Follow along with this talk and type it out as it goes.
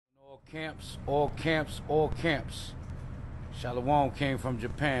Camps, all camps, all camps. Shalom came from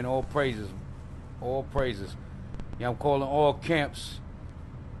Japan. All praises, all praises. Yeah, I'm calling all camps,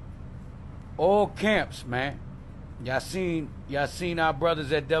 man. Y'all seen our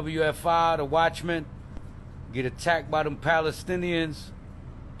brothers at WFI, the Watchmen, get attacked by them Palestinians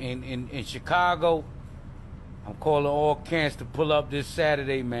in Chicago. I'm calling all camps to pull up this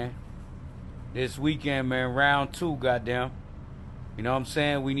Saturday, man. This weekend, man. Round 2, goddamn. You know what I'm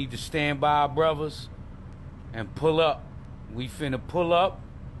saying? We need to stand by our brothers and pull up. We finna pull up,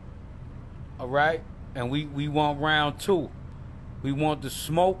 all right? And we want round 2. We want the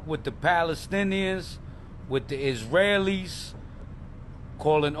smoke with the Palestinians, with the Israelis,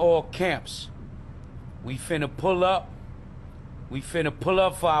 calling all camps. We finna pull up. We finna pull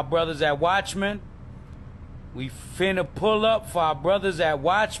up for our brothers at Watchmen. We finna pull up for our brothers at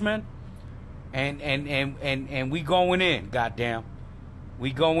Watchmen. And we going in, goddamn.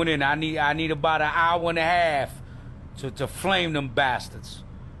 We going in. I need about an hour and a half to flame them bastards.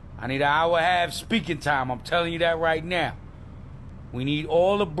 I need an hour and a half speaking time. I'm telling you that right now. We need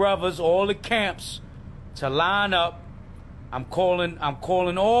all the brothers, all the camps to line up. I'm calling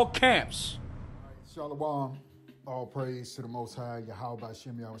all camps. Shalom. All praise to the Most High, Yahweh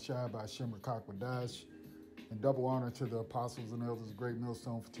Bashem Yahushua Bashem Rakak. And double honor to the apostles and elders of Great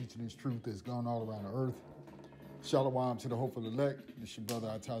Millstone for teaching this truth that's gone all around the earth. Shalom to the hopeful elect. It's your brother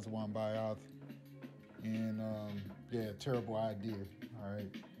Atazawan Bayath. And yeah, terrible idea. All right.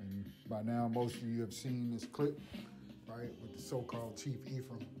 And by now, most of you have seen this clip, right, with the so-called Chief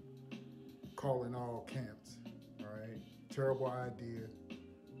Ephraim calling all camps. All right. Terrible idea.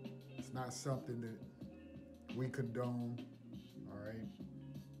 It's not something that we condone. All right.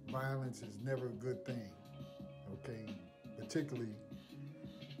 Violence is never a good thing. Okay, particularly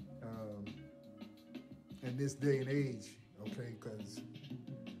in this day and age, okay, because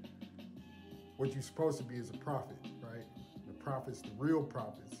what you're supposed to be is a prophet, right? The prophets, the real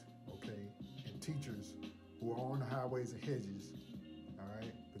prophets, okay, and teachers who are on the highways and hedges, all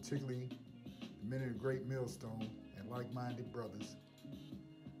right, particularly the men of the Great Millstone and like-minded brothers,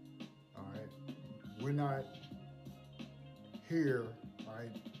 all right? We're not here,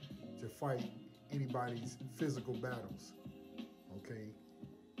 right, to fight anybody's physical battles, okay?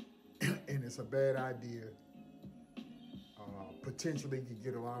 And it's a bad idea. Potentially could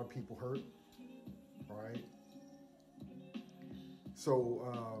get a lot of people hurt, all right?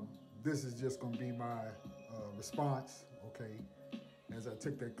 So this is just gonna be my response, okay? As I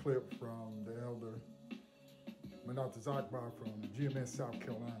took that clip from the elder Manat Zakbar from GMS, South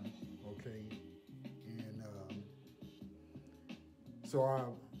Carolina, okay? And so I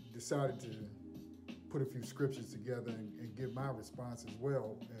decided to put a few scriptures together and give my response as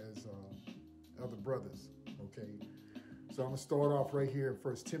well as other brothers, okay? So I'm gonna start off right here in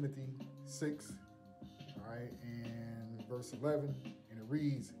 1 Timothy 6, all right, and verse 11, and it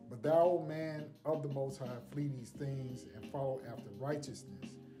reads, "But thou, man of the Most High, flee these things and follow after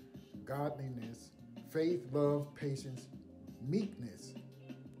righteousness, godliness, faith, love, patience, meekness."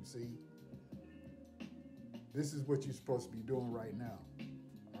 You see, this is what you're supposed to be doing right now,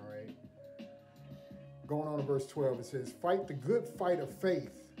 all right? Going on to verse 12, it says, "Fight the good fight of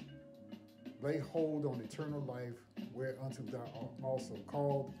faith. Lay hold on eternal life, whereunto thou art also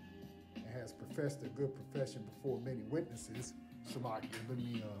called, and hast professed a good profession before many witnesses." Salakia, let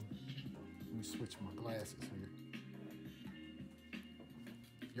me switch my glasses here.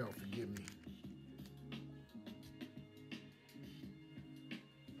 Y'all forgive me.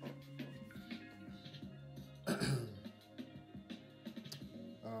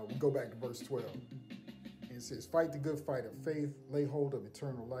 We go back to verse 12. It says, "Fight the good fight of faith, lay hold of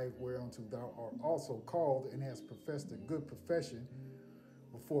eternal life, whereunto thou art also called, and hast professed a good profession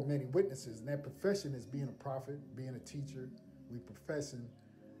before many witnesses." And that profession is being a prophet, being a teacher. We professing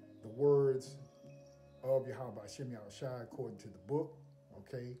the words of Yahweh Bashem Yahushua according to the book,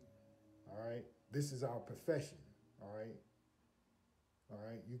 okay? All right? This is our profession, all right? All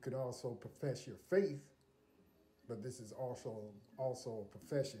right? You could also profess your faith, but this is also a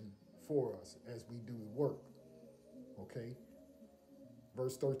profession for us as we do the work, okay?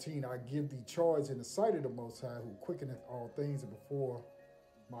 Verse 13, "I give thee charge in the sight of the Most High, who quickeneth all things, and before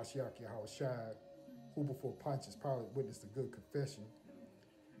Mashiach Yahushua, who before Pontius Pilate witnessed a good confession,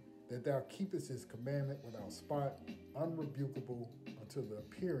 that thou keepest his commandment without spot, unrebukable, until the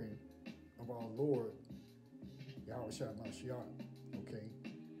appearing of our Lord Yahushua Mashiach," okay?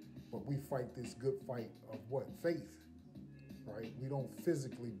 But we fight this good fight of what? Faith. Right? We don't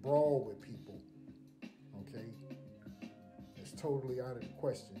physically brawl with people, okay? It's totally out of the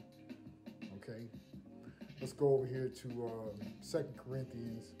question, okay? Let's go over here to 2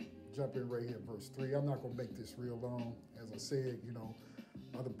 Corinthians jump in right here, verse 3. I'm not going to make this real long. As I said,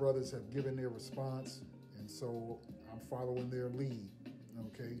 other brothers have given their response, and so I'm following their lead,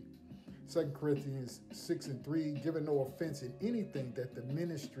 okay? 2 Corinthians 6:3, giving no offense in anything that the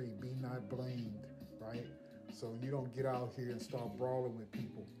ministry be not blamed, right? So you don't get out here and start brawling with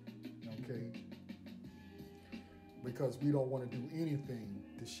people, okay? Because we don't want to do anything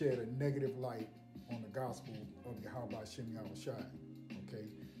to shed a negative light on the gospel of Yahweh Hashem Yahushai, okay?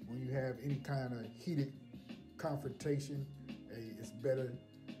 When you have any kind of heated confrontation, it's better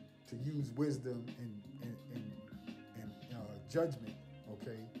to use wisdom and judgment,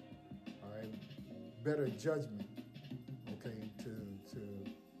 okay? All right, better judgment, okay, to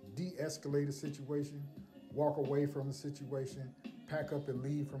de-escalate a situation, walk away from a situation, pack up and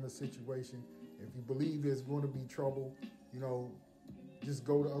leave from a situation. If you believe there's going to be trouble, just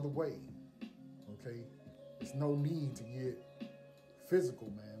go the other way, okay? There's no need to get physical,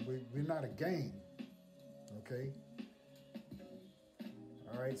 man. We're not a game, okay?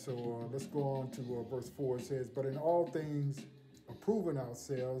 All right, so let's go on to verse 4. It says, but in all things, approving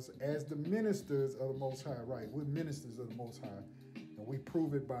ourselves as the ministers of the Most High, right? We're ministers of the Most High, and we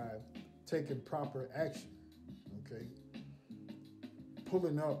prove it by taking proper action, okay?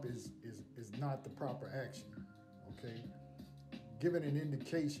 Pulling up is not the proper action, okay? Giving an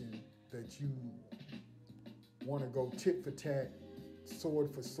indication that you want to go tit for tat, sword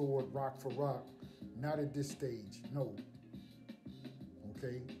for sword, rock for rock, not at this stage, no.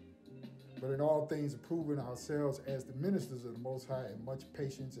 Okay? But in all things, approving ourselves as the ministers of the Most High in much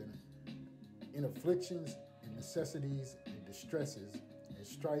patience and in afflictions and necessities and distresses and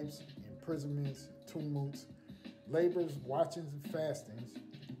stripes, imprisonments, tumults, labors, watchings, and fastings,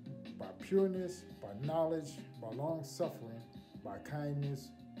 by pureness, by knowledge, by long suffering, by kindness,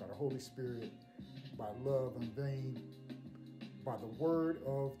 by the Holy Spirit, by love unvain, by the word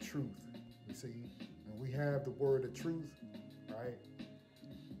of truth. You see, and we have the word of truth, right?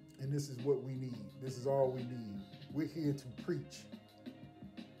 And this is what we need. This is all we need. We're here to preach,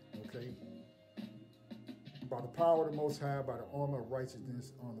 okay? By the power of the Most High, by the armor of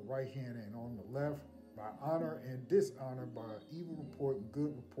righteousness on the right hand and on the left, by honor and dishonor, by evil report and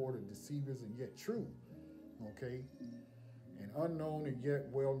good report of deceivers and yet true, okay? And unknown and yet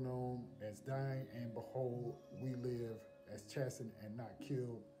well known, as dying and behold, we live, as chastened and not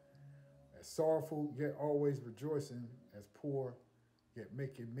killed, as sorrowful yet always rejoicing, as poor yet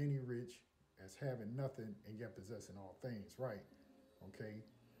making many rich, as having nothing and yet possessing all things, right? Okay?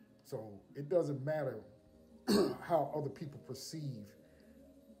 So it doesn't matter how other people perceive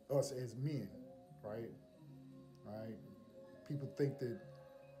us as men, right? Right? People think that,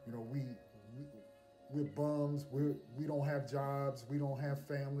 we're bums, we don't have jobs, we don't have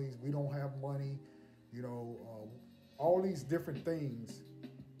families, we don't have money, all these different things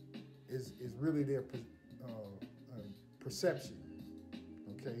is really their perception,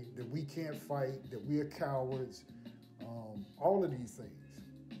 okay? That we can't fight, that we are cowards, all of these things,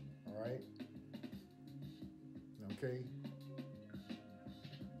 all right? Okay?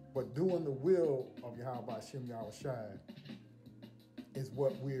 But doing the will of Yahweh Hashem Yahushai is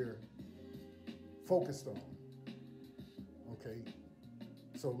what we're focused on, okay?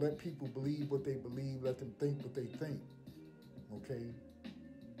 So let people believe what they believe, let them think what they think, okay?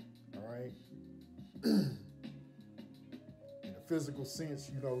 All right? In a physical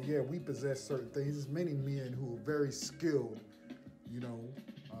sense, we possess certain things. There's many men who are very skilled,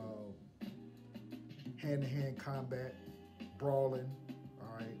 hand-to-hand combat, brawling,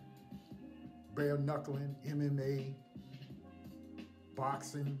 all right? Bare knuckling, MMA,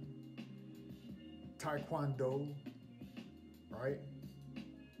 boxing, taekwondo, right?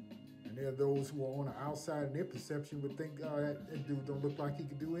 And there are those who are on the outside and their perception would think, oh, that dude don't look like he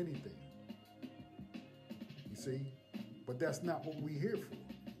could do anything. You see? But that's not what we're here for.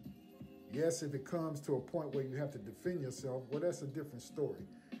 Yes, if it comes to a point where you have to defend yourself, well, that's a different story.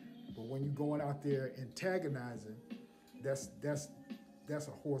 But when you're going out there antagonizing, that's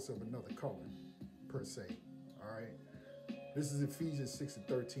a horse of another color, per se, all right? This is Ephesians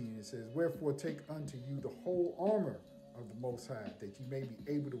 6:13. It says, wherefore take unto you the whole armor of the Most High, that you may be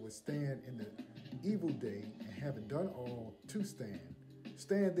able to withstand in the evil day, and having done all, to stand.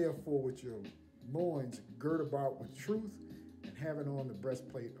 Stand therefore with your loins girt about with truth, and having on the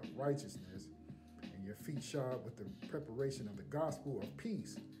breastplate of righteousness, and your feet shod with the preparation of the gospel of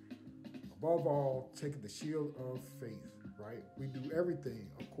peace. Above all, taking the shield of faith, right? We do everything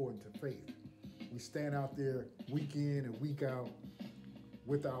according to faith. We stand out there week in and week out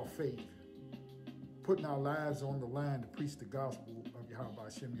with our faith, putting our lives on the line to preach the gospel of Yahweh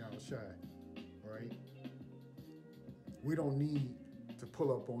Hashem Yahushai, right? We don't need to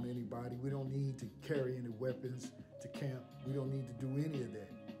pull up on anybody. We don't need to carry any weapons to camp. We don't need to do any of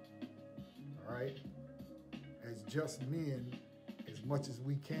that. All right? As just men, as much as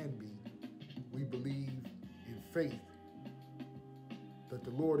we can be, we believe in faith that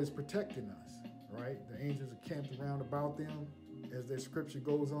the Lord is protecting us, right? The angels are camped around about them, as their scripture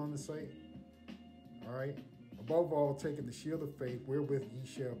goes on to say. All right? Above all, taking the shield of faith, wherewith ye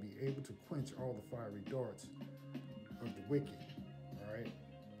shall be able to quench all the fiery darts of the wicked. All right?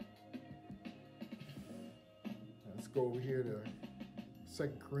 Now let's go over here to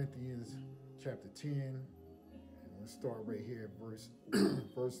 2 Corinthians chapter 10. And let's start right here at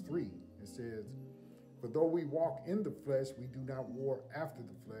verse 3. It says, for though we walk in the flesh, we do not war after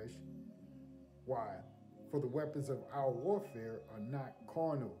the flesh. Why? For the weapons of our warfare are not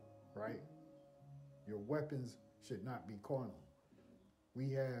carnal, right? Your weapons should not be carnal.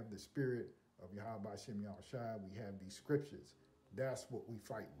 We have the spirit of Yahweh Hashem Yahushua. We have these scriptures. That's what we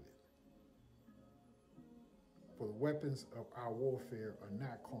fight with. For the weapons of our warfare are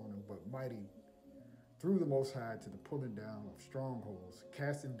not carnal, but mighty through the Most High to the pulling down of strongholds,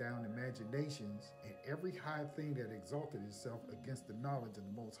 casting down imaginations and every high thing that exalted itself against the knowledge of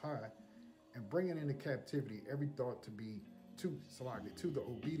the Most High, and bringing into captivity every thought to the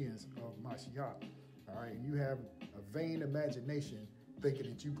obedience of Mashiach. All right, and you have a vain imagination thinking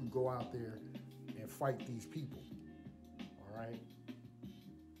that you can go out there and fight these people. All right.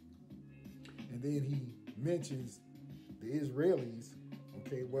 And then he mentions the Israelis.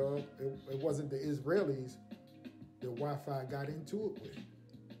 Okay, well, it wasn't the Israelis that Wi-Fi got into it with.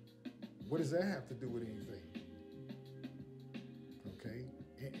 What does that have to do with anything? Okay,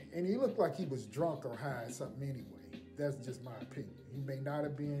 and he looked like he was drunk or high or something anyway. That's just my opinion. He may not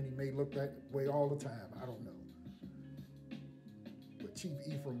have been. He may look that way all the time. I don't know. But Chief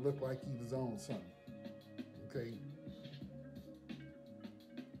Ephraim looked like he was on something. Okay.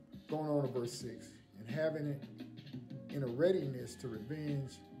 Going on to verse 6. And having it in a readiness to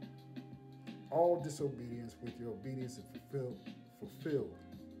revenge all disobedience with your obedience is fulfilled.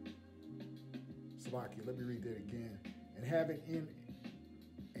 Salakia, let me read that again. And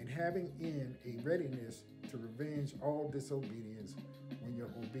having in a readiness to revenge all disobedience when your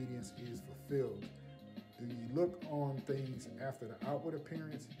obedience is fulfilled. Do ye look on things after the outward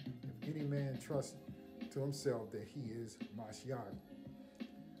appearance? If any man trust to himself that he is Mashiach,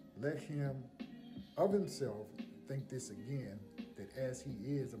 let him of himself think this again, that as he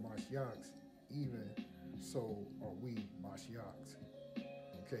is a Mashiach, even so are we Mashiachs.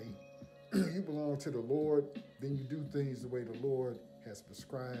 Okay? You belong to the Lord, then you do things the way the Lord has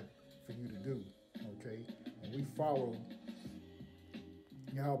prescribed for you to do. Okay? And we follow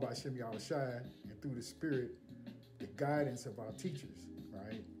Yahweh Hashem Yahushua, and through the Spirit, the guidance of our teachers,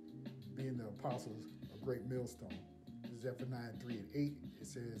 right? Being the apostles, a great millstone. This is Zephaniah 3:8. It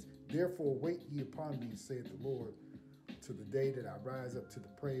says, therefore wait ye upon me, saith the Lord, to the day that I rise up to the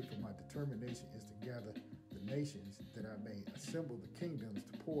prey, for my determination is to gather the nations, that I may assemble the kingdoms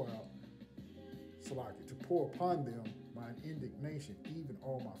to pour out, to pour upon them mine indignation, even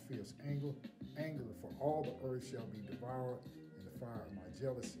all my fierce anger, for all the earth shall be devoured in the fire of my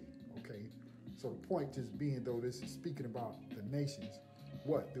jealousy. Okay, so the point just being, though this is speaking about the nations,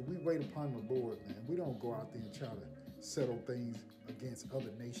 what? That we wait upon the Lord, man. We don't go out there and try to settle things against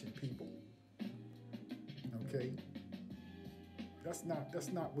other nation people. Okay? That's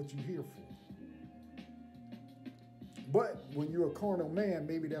not what you're here for. But when you're a carnal man,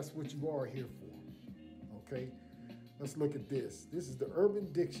 maybe that's what you are here for. Okay? Let's look at this. This is the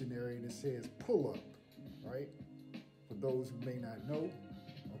Urban Dictionary, and it says pull up, right? For those who may not know,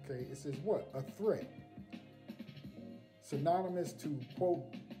 okay? It says what? A threat. Synonymous to,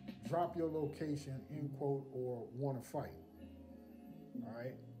 quote, drop your location, end quote, or want to fight. All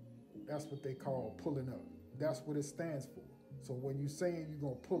right? That's what they call pulling up. That's what it stands for. So when you're saying you're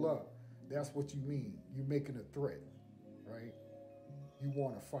going to pull up, that's what you mean. You're making a threat, right? You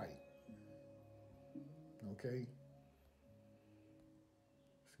want to fight. Okay?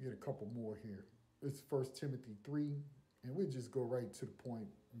 Let's get a couple more here. It's 1 Timothy 3, and we'll just go right to the point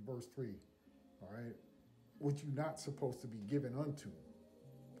in verse 3. All right? What you're not supposed to be given unto.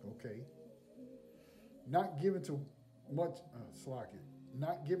 Okay? Not given to much,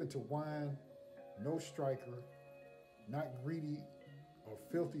 not given to wine, no striker, not greedy or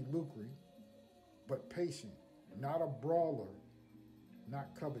filthy lucre, but patient, not a brawler,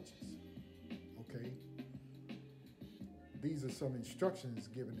 not covetous. Okay? These are some instructions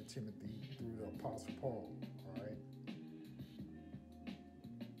given to Timothy through the Apostle Paul. All right?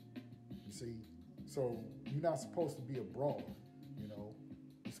 You see? So you're not supposed to be a brawler, you know.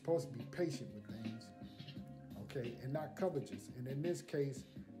 You're supposed to be patient with things. okay, and not covetous. And in this case,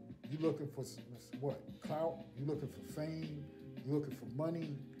 you're looking for what? Clout? You're looking for fame? You're looking for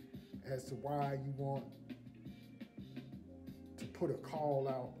money as to why you want to put a call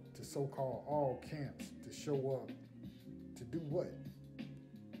out to so-called all camps to show up to do what?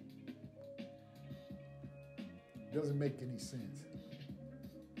 Doesn't make any sense.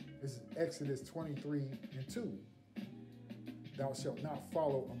 This is Exodus 23:2. Thou shalt not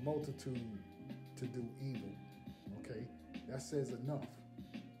follow a multitude to do evil. Okay? That says enough.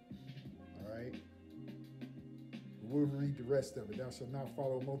 All right? We'll read the rest of it. Thou shalt not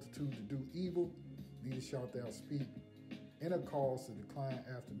follow a multitude to do evil, neither shalt thou speak in a cause to decline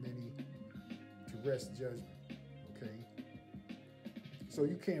after many, to wrest judgment. Okay? So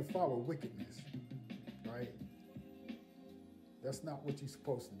you can't follow wickedness. Right? That's not what you're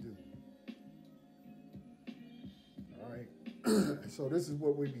supposed to do. All right? So this is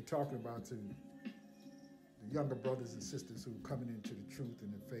what we be talking about to the younger brothers and sisters who are coming into the truth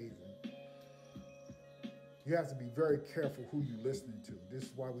and the faith. And you have to be very careful who you're listening to. This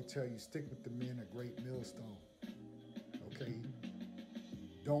is why we tell you, stick with the men of great millstone. Okay?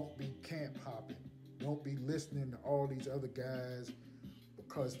 Don't be camp hopping. Don't be listening to all these other guys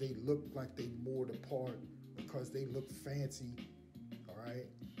because they look like they more the part, because they look fancy, all right?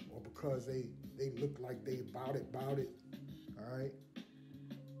 Or because they look like they about it, all right?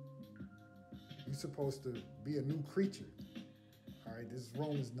 You're supposed to be a new creature, all right? This is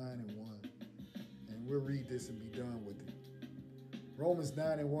Romans 9:1, and we'll read this and be done with it. Romans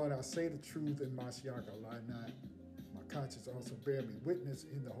 9:1, I say the truth in Mashiach, I lie not. My conscience also bear me witness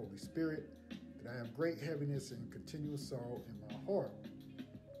in the Holy Spirit that I have great heaviness and continual sorrow in my heart.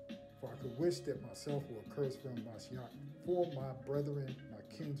 For I could wish that myself were accursed from Mashiach for my brethren, my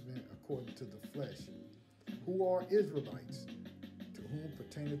kinsmen, according to the flesh, who are Israelites, to whom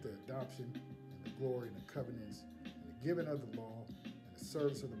pertaineth the adoption and the glory and the covenants and the giving of the law and the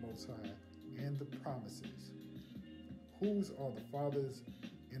service of the Most High and the promises, whose are the fathers,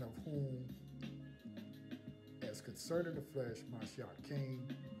 and of whom, as concerning the flesh, Mashiach came,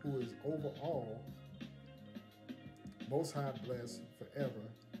 who is over all, Most High blessed forever.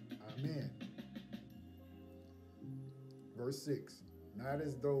 Amen. Verse 6, not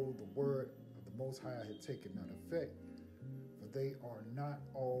as though the word of the Most High had taken none effect, for they are not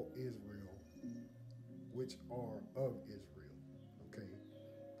all Israel, which are of Israel. Okay,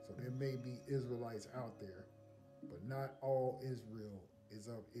 so there may be Israelites out there, but not all Israel is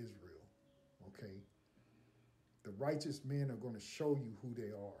of Israel. Okay, the righteous men are going to show you who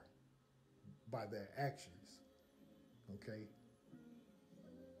they are by their actions. Okay,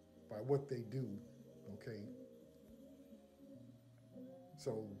 by what they do, okay?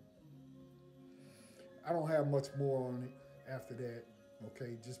 So, I don't have much more on it after that,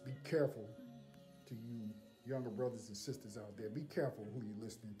 okay? Just be careful to you younger brothers and sisters out there. Be careful who you're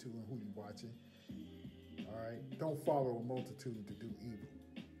listening to and who you're watching, all right? Don't follow a multitude to do evil.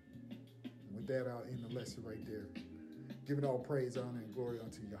 And with that, I'll end the lesson right there. Giving all praise, honor, and glory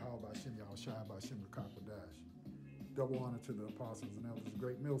unto Yahweh, Hashem, Yahushua, Hashem, Kakwadash. Double honor to the apostles and elders of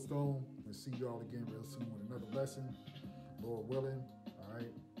Great Millstone. We'll see you all again real soon with another lesson, Lord willing. All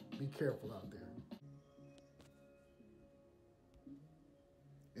right, be careful out there.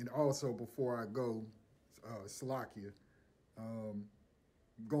 And also, before I go, Salakia,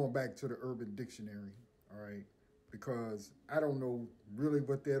 going back to the Urban Dictionary, all right, because I don't know really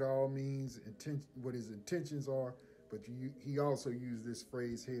what that all means, what his intentions are, but he also used this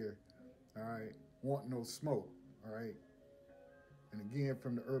phrase here, all right, want no smoke. All right. And again,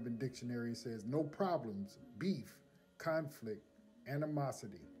 from the Urban Dictionary, it says, no problems, beef, conflict,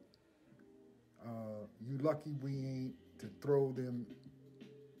 animosity. You lucky we ain't to throw them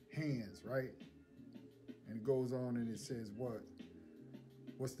hands, right? And it goes on and it says what?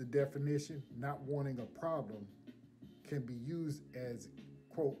 What's the definition? Not wanting a problem can be used as,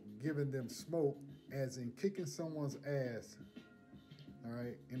 quote, giving them smoke, as in kicking someone's ass, all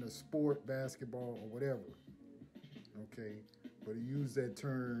right, in a sport, basketball, or whatever. Okay, but he used that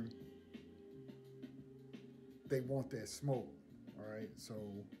term, they want that smoke, all right? So,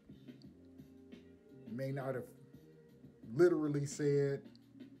 may not have literally said,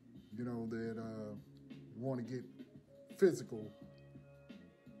 you know, that you want to get physical,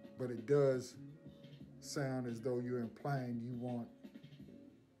 but it does sound as though you're implying you want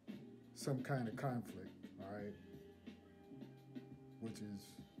some kind of conflict, all right? Which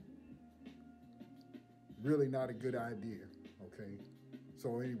is really not a good idea, okay?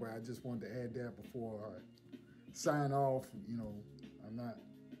 So anyway, I just wanted to add that before I sign off. You know, I'm not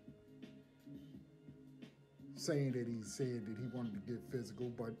saying that he said that he wanted to get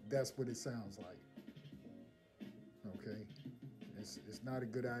physical, but that's what it sounds like. Okay, it's not a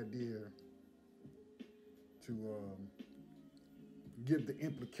good idea to give the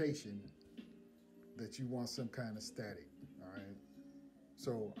implication that you want some kind of static. All right.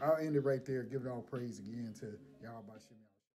 So I'll end it right there. Give it all praise again to Yahweh Shem.